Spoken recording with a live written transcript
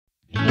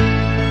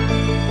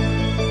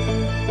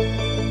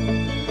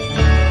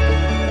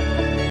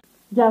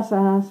Γεια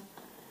σας,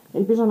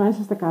 ελπίζω να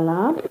είσαστε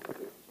καλά.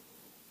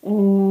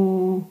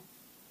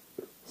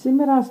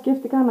 Σήμερα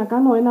σκέφτηκα να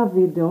κάνω ένα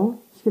βίντεο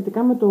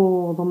σχετικά με το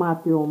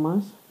δωμάτιό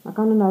μας, να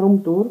κάνω ένα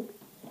room tour.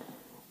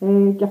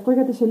 Και αυτό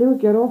γιατί σε λίγο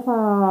καιρό θα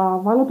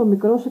βάλω το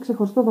μικρό σε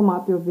ξεχωριστό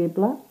δωμάτιο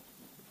δίπλα.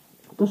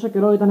 Τόσο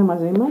καιρό ήταν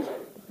μαζί μας,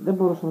 δεν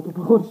μπορούσα να το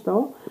πω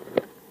χωριστό,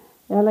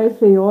 αλλά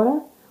ήρθε η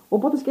ώρα.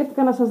 Οπότε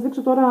σκέφτηκα να σας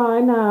δείξω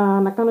τώρα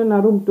να κάνω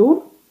ένα room tour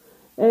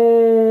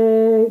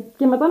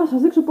και μετά να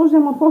σας δείξω πώς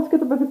διαμορφώθηκε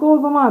το παιδικό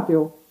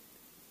δωμάτιο.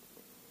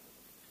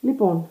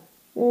 Λοιπόν,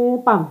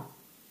 πάμε.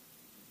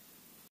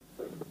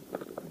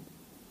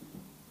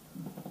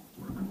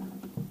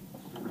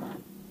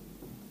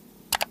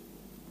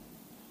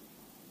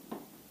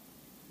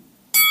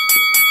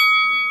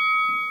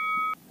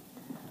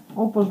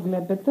 Όπως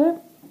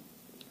βλέπετε,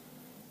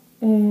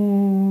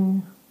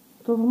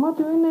 το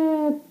δωμάτιο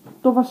είναι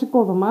το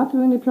βασικό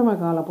δωμάτιο, είναι πιο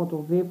μεγάλο από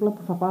το δίπλα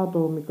που θα πάω το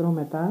μικρό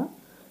μετά,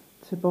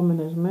 τις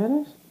επόμενες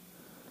μέρες.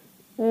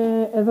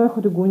 Εδώ έχω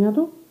την κούνια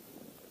του.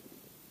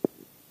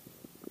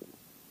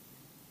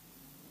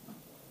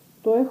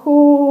 Το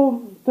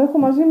έχω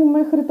μαζί μου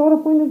μέχρι τώρα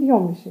που είναι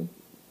 2,5.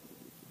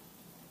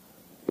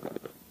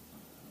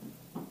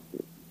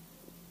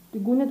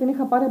 Την κούνια την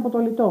είχα πάρει από το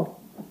λιτό,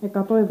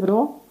 100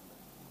 ευρώ.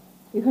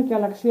 Είχα και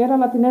αλλαξιέρα,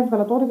 αλλά την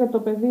έβγαλα τώρα γιατί το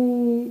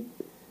παιδί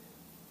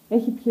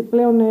έχει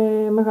πλέον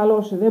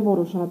μεγαλώσει. Δεν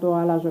μπορούσα να το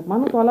αλλάζω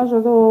επάνω. Το αλλάζω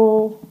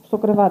εδώ στο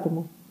κρεβάτι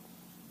μου.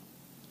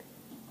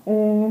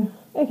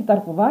 Έχει τα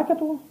αρκουδάκια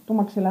του, το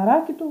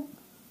μαξιλαράκι του.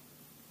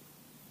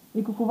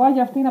 Η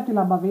κουκουβάγια αυτή είναι από τη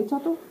λαμπαδίτσα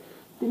του.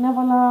 Την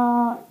έβαλα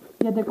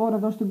για ντεκόρ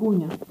εδώ στην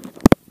κούνια.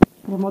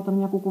 Κρεμόταν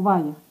μια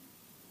κουκουβάγια.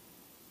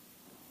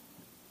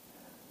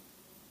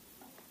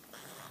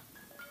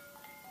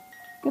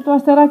 Και το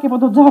αστεράκι από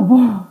τον τζάμπο.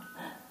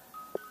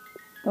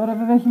 Τώρα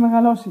βέβαια έχει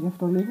μεγαλώσει γι'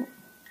 αυτό λίγο.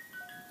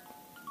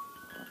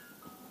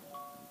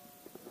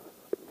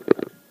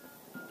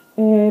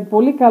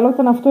 Πολύ καλό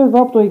ήταν αυτό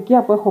εδώ από το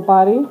IKEA που έχω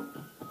πάρει.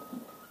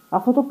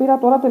 Αυτό το πήρα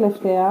τώρα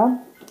τελευταία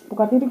που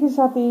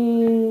κατήργησα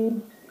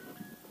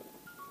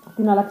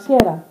την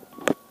αλλαξιέρα.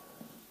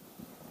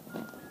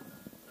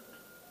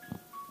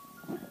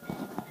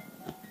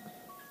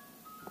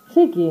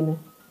 Θήκη είναι.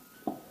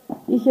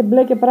 Είχε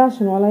μπλε και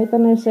πράσινο αλλά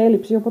ήταν σε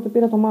έλλειψη οπότε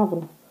πήρα το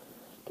μαύρο.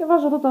 Και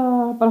βάζω εδώ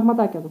τα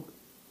πραγματάκια του.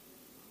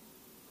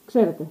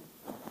 Ξέρετε.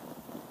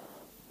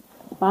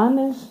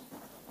 Πάνες,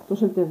 το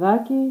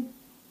σελτεδάκι,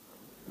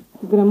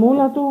 την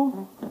κρεμούλα του,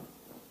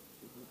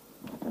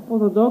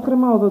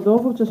 οδοντόκρεμα,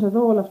 οδοντόβουρτσες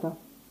εδώ, όλα αυτά.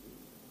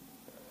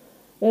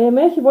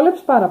 Με έχει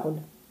βολέψει πάρα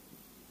πολύ.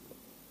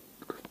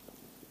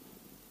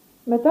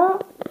 Μετά,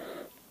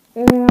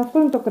 αυτό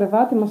είναι το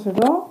κρεβάτι μας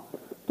εδώ,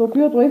 το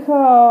οποίο το είχα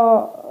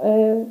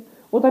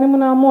όταν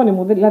ήμουν μόνη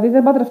μου. Δηλαδή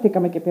δεν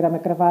παντρευτήκαμε και πήραμε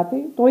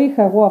κρεβάτι, το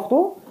είχα εγώ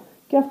αυτό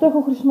και αυτό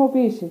έχω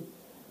χρησιμοποιήσει.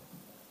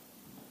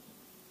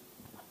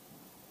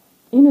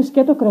 Είναι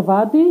σκέτο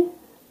κρεβάτι,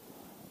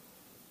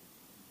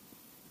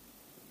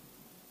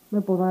 με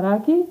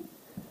ποδαράκι,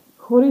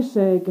 χωρίς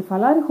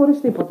κεφαλάρι,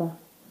 χωρίς τίποτα.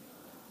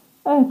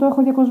 Το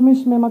έχω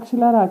διακοσμήσει με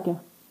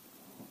μαξιλαράκια.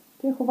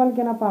 Και έχω βάλει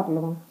και ένα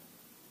πάπλωμα.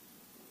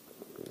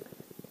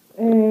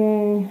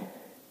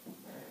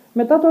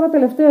 Μετά τώρα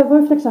τελευταία εδώ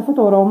έφτιαξα αυτό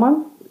το ρόμαν.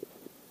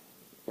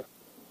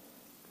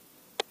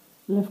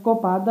 Λευκό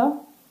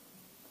πάντα.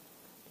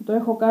 Και το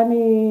έχω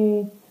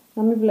κάνει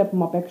να μην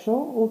βλέπουμε απ'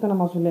 έξω, ούτε να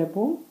μας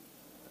βλέπουν.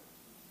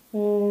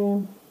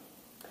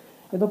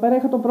 Εδώ πέρα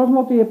είχα το πρόβλημα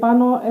ότι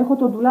επάνω έχω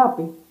το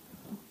ντουλάπι.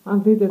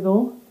 Αν δείτε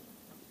εδώ.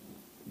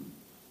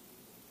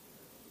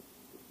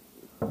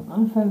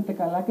 Αν φαίνεται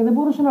καλά. Και δεν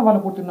μπορούσα να βάλω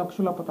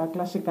κουρτινόξυλο από τα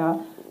κλασικά.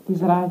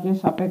 Τις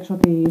ράγες απ' έξω,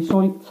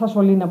 σαν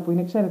σωλήνα που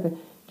είναι, ξέρετε.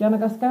 Και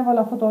αναγκαστικά έβαλα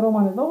αυτό το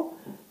ρόμαν εδώ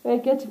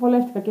και έτσι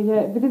βολεύτηκα. Και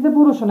επειδή δεν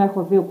μπορούσα να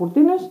έχω δύο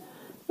κουρτίνες,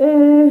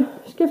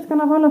 σκέφτηκα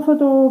να βάλω αυτό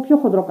το πιο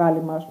χοντρό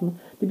κάλυμα, ας πούμε.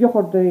 Την πιο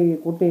χοντρή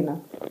κουρτίνα.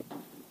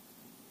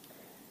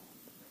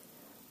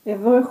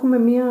 Εδώ έχουμε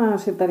μία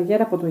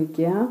σιρταριέρα από το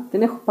IKEA.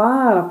 Την έχω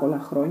πάρα πολλά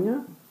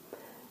χρόνια.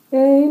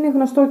 Είναι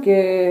γνωστό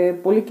και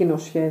πολύ κοινό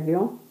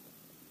σχέδιο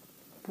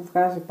που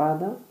βγάζει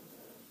πάντα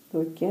το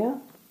IKEA.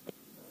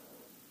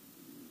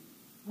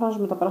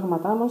 Βάζουμε τα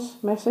πράγματά μας.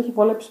 Μέσα έχει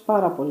βολέψει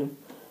πάρα πολύ.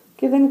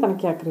 Και δεν ήταν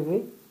και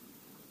ακριβή.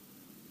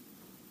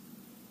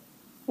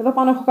 Εδώ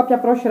πάνω έχω κάποια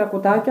πρόχειρα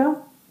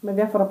κουτάκια με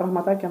διάφορα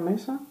πραγματάκια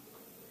μέσα.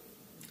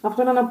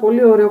 Αυτό είναι ένα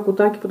πολύ ωραίο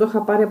κουτάκι που το είχα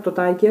πάρει από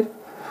το Tiger.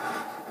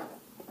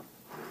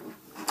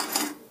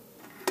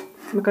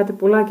 Με κάτι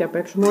πουλάκια απ'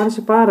 έξω. Μου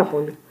άρεσε πάρα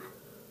πολύ.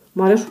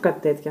 Μου αρέσουν κάτι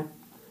τέτοια.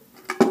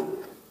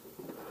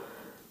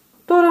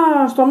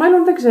 Τώρα στο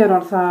μέλλον δεν ξέρω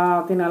αν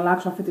θα την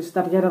αλλάξω αυτή τη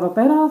σιταριέρα εδώ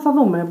πέρα. Θα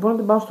δούμε. Μπορώ να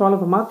την πάω στο άλλο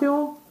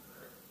δωμάτιο.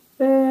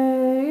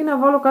 Ή να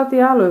βάλω κάτι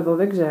άλλο εδώ.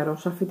 Δεν ξέρω.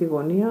 Σε αυτή τη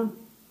γωνία.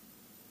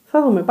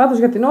 Θα δούμε. Πάντως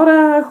για την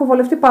ώρα έχω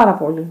βολευτεί πάρα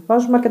πολύ.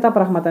 Βάζουμε αρκετά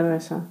πράγματα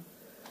μέσα.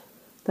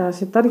 Τα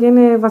σιτάρια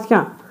είναι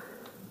βαθιά.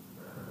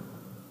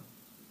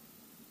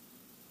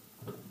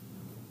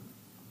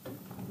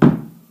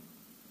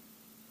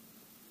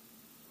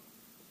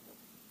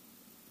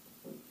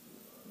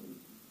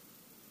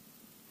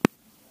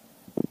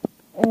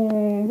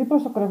 δίπλα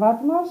στο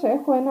κρεβάτι μας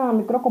έχω ένα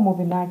μικρό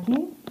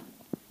κομμωδινάκι.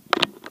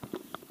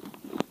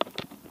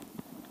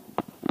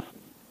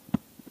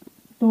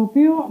 Το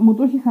οποίο μου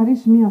το έχει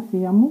χαρίσει μία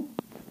θεία μου.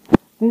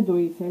 Δεν το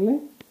ήθελε.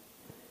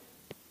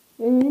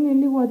 Είναι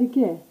λίγο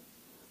αδικέ.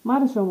 Μ'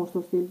 άρεσε όμως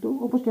το στυλ του,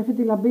 όπως και αυτή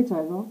τη λαμπίτσα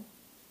εδώ.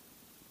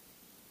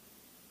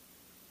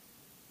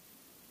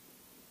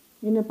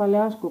 Είναι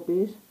παλαιάς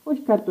κοπής,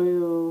 όχι κάτι το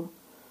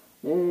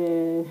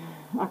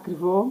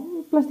ακριβό,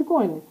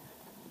 πλαστικό είναι.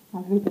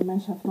 Να δείτε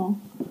μέσα αυτό,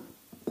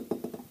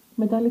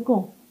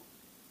 μεταλλικό.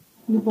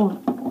 Λοιπόν,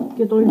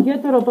 και το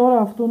ιδιαίτερο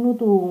τώρα αυτού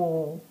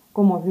του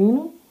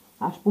κομμωδίνου,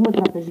 ας πούμε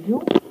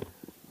τραπεζιού,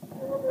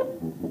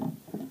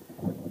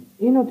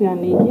 είναι ότι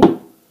ανοίγει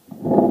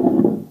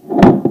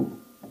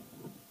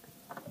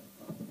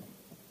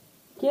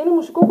και είναι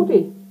μουσικό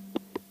κουτί.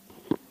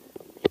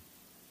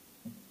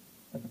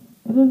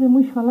 Εδώ δεν μου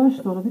έχει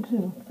χαλάσει τώρα, δεν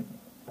ξέρω.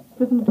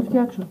 Πρέπει να το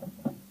φτιάξω.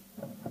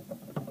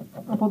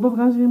 Από εδώ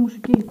βγάζει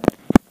μουσική.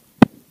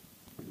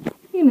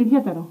 Είναι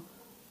ιδιαίτερο.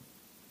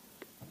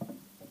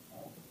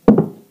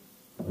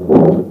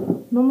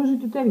 Νομίζω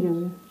ότι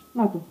τέριαζε.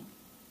 Να το.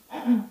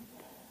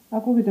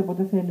 Ακούγεται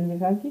όποτε θέλει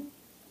λιγάκι.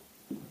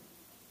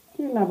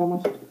 Και η λάμπα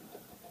μας.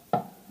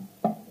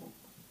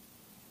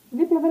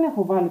 Δίπλα δεν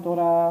έχω βάλει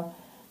τώρα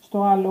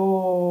στο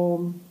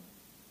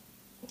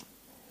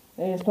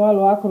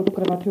άλλο άκρο του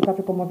κρεβατιού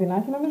κάποιο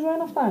κομμωδινάκι. Νομίζω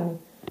ένα φτάνει.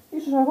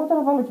 Ίσως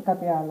αργότερα βάλω και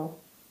κάτι άλλο.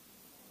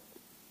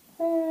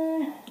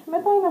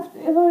 Μετά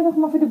είναι εδώ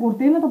έχουμε αυτή την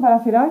κουρτίνα, το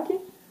παραθυράκι.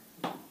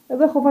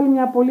 Εδώ έχω βάλει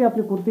μια πολύ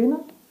απλή κουρτίνα.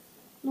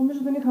 Νομίζω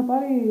την είχα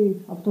πάρει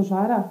από το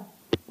Ζάρα.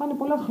 Πάνε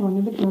πολλά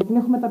χρόνια, δεν ξέρω, την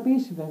έχω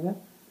μεταποιήσει βέβαια.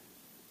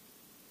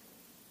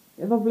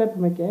 Εδώ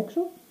βλέπουμε και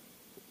έξω.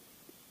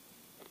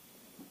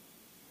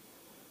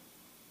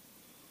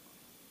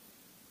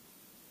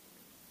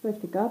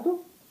 Πέφτει κάτω.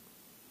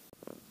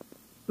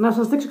 Να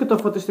σας δείξω και το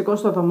φωτιστικό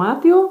στο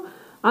δωμάτιο.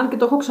 Αν και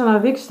το έχω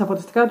ξαναδείξει στα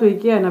φωτιστικά του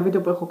IKEA, ένα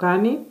βίντεο που έχω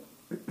κάνει.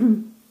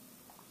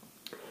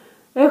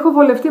 Έχω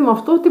βολευτεί με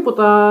αυτό,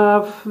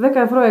 τίποτα, 10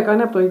 ευρώ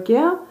έκανε από το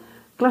IKEA.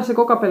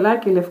 Κλασικό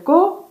καπελάκι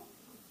λευκό.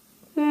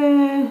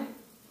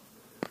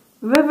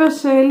 Βέβαια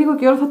σε λίγο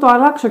καιρό θα το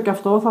αλλάξω και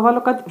αυτό, θα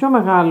βάλω κάτι πιο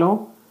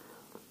μεγάλο.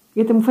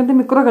 Γιατί μου φαίνεται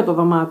μικρό για το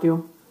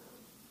δωμάτιο.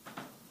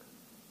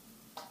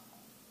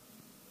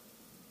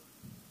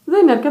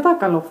 Δεν είναι αρκετά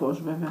καλό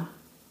φως βέβαια.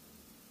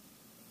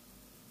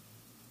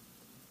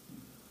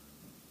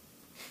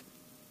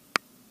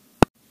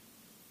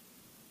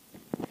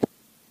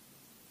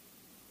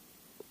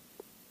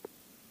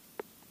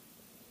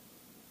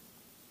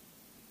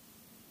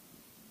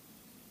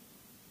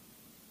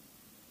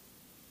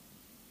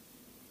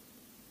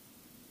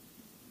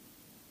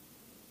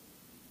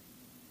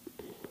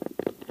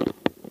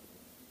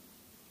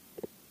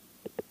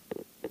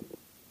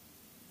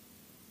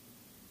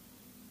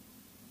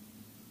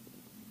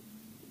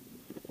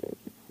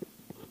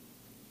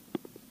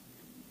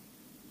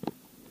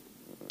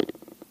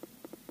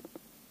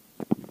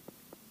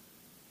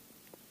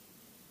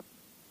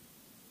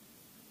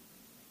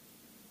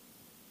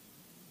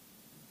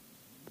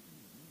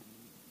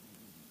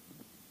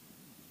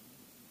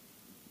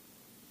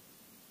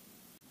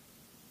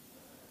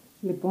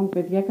 Λοιπόν,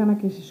 παιδιά, έκανα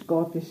και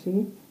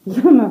συσκότηση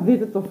για να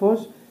δείτε το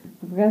φως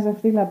που βγάζει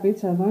αυτή η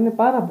λαμπίτσα εδώ. Είναι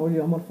πάρα πολύ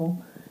όμορφο.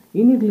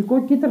 Είναι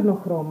γλυκό κίτρινο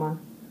χρώμα.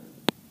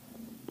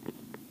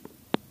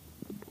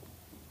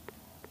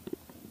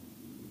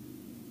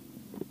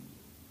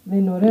 Δεν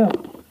είναι ωραίο?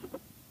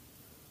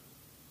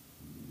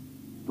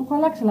 Του έχω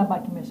αλλάξει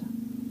λαμπάκι μέσα.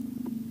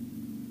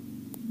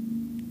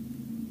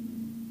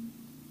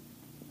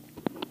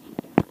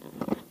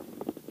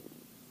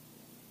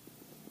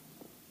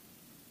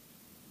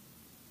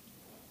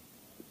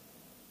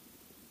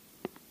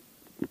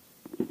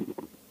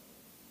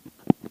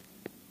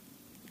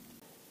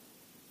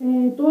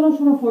 Τώρα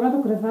όσον αφορά το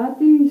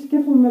κρεβάτι,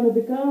 σκέφτομαι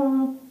μελλοντικά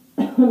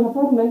να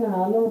πάρουμε ένα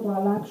άλλο, να το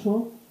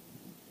αλλάξω.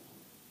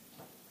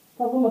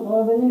 Θα δούμε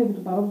τώρα, δεν είναι επί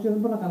του παρόντος, δεν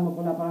μπορούμε να κάνουμε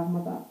πολλά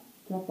πράγματα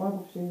και από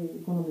άποψη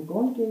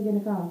οικονομικών και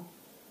γενικά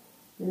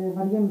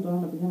βαριέμαι τώρα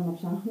να πηγαίνω να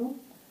ψάχνω.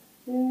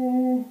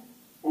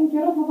 Εν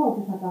καιρό θα δω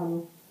τι θα κάνω.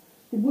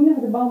 Την πούνια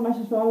θα την πάω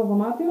μέσα στο άλλο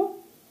δωμάτιο,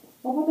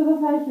 οπότε δεν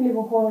θα έχει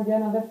λίγο χώρο για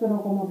ένα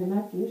δεύτερο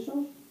κομμωδινάκι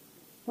ίσως.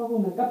 Θα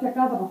δούμε. Κάποια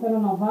κάθαρα θέλω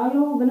να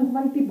βάλω, δεν έχω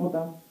βάλει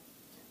τίποτα.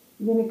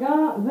 Γενικά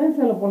δεν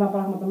θέλω πολλά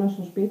πράγματα μέσα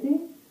στο σπίτι,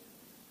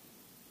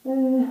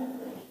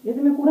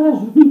 γιατί με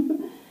κουράζουν.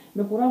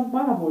 Με κουράζουν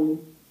πάρα πολύ.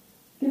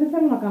 Και δεν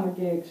θέλω να κάνω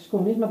και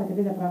ξεσκονίσματα και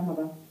τέτοια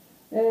πράγματα.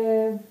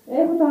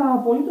 Έχω τα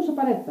απολύτως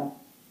απαραίτητα.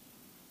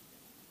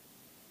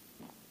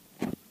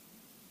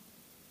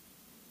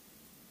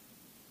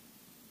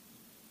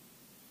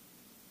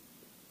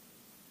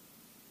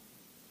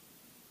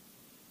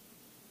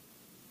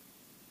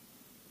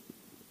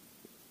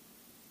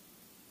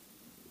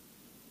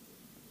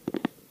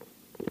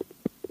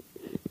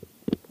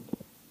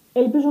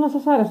 Ελπίζω να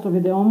σας άρεσε το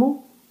βίντεό μου.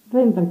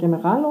 Δεν ήταν και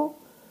μεγάλο.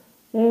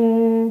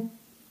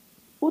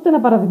 Ούτε να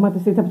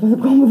παραδειγματιστείτε από το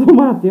δικό μου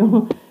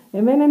δωμάτιο.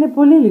 Εμένα είναι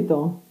πολύ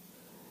λιτό.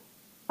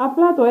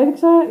 Απλά το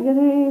έδειξα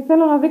γιατί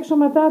θέλω να δείξω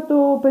μετά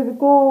το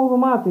παιδικό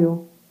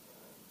δωμάτιο.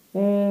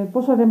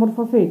 πώς θα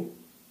διαμορφωθεί.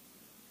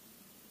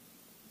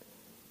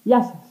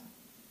 Γεια σας!